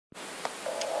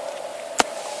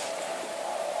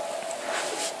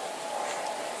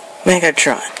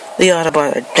Megatron, the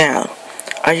Autobots are down.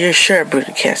 Are you sure,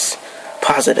 Bruticus?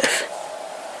 Positive.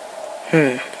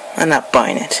 I'm not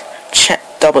buying it.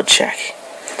 Double check.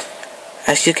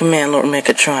 As you command, Lord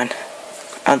Megatron.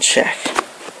 I'll check.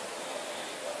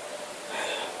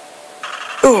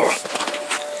 Ugh.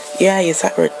 Yeah, you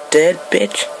thought we're dead,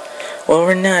 bitch? Well,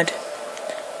 we're not.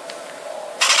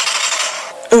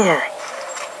 Ugh.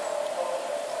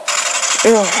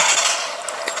 Ugh.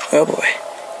 Oh boy.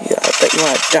 Yeah, I bet you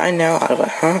want to die now, Autobot,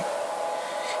 huh?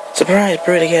 Surprise,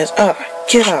 Bruticus.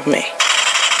 Get off me.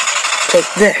 Take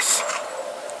this.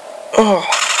 Ugh.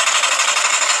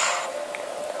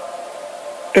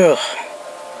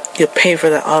 You'll pay for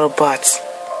the Autobots.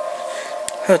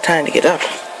 No time to get up.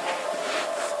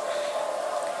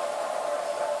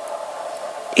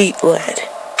 Eat lead.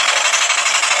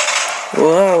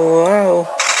 Whoa.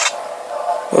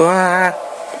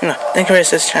 No, think of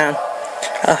this time.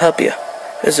 I'll help you.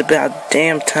 It's about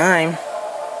damn time.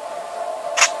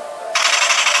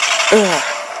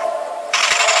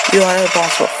 You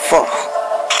Autobots will fall.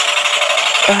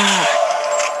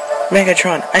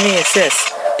 Megatron, I need assist.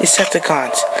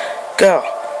 Decepticons, go.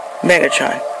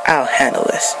 Megatron, I'll handle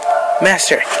this.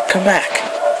 Master, come back.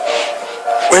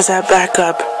 Where's that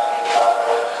backup?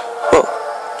 Whoa,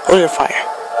 hold your fire.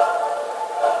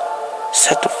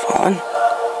 Set the phone.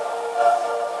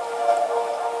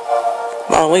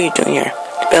 Mom, what are you doing here?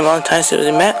 It's been a long time since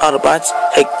we met, Autobots.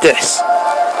 Take this.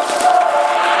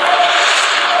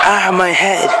 My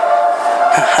head.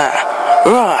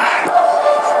 Whoa.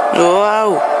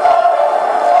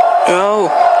 Oh,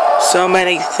 so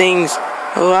many things.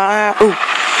 Wow.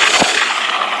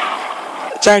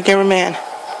 Sorry, cameraman.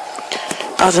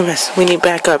 Optimus, we need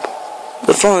backup.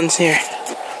 The phone's here.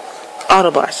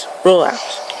 Autobots, roll out.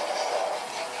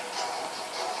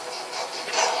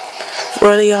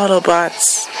 Where are the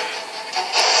Autobots?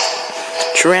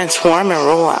 Transform and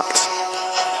roll out.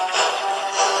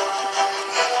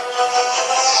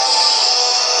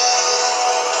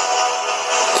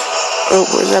 Oh,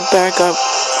 where's that backup?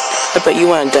 I bet you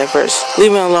want to die first.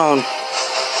 Leave me alone.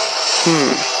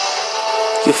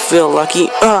 You feel lucky?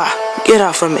 Get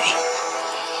off of me.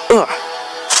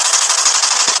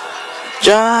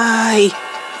 Die!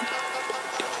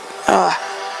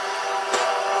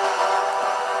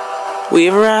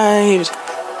 We've arrived.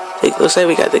 It looks like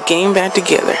we got the game back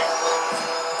together.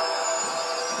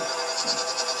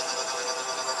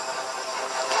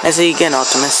 I see you again,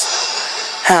 Optimus.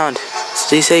 Hound,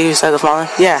 did you say you saw the fallen?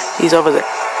 Yeah, he's over there.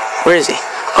 Where is he?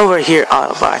 Over here,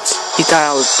 Autobots. You thought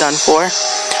I was done for?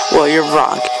 Well, you're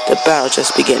wrong. The battle's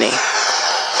just beginning.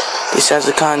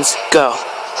 Decepticons, go.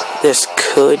 This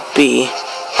could be...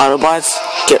 Autobots,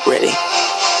 get ready.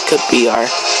 Could be our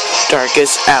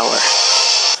darkest hour.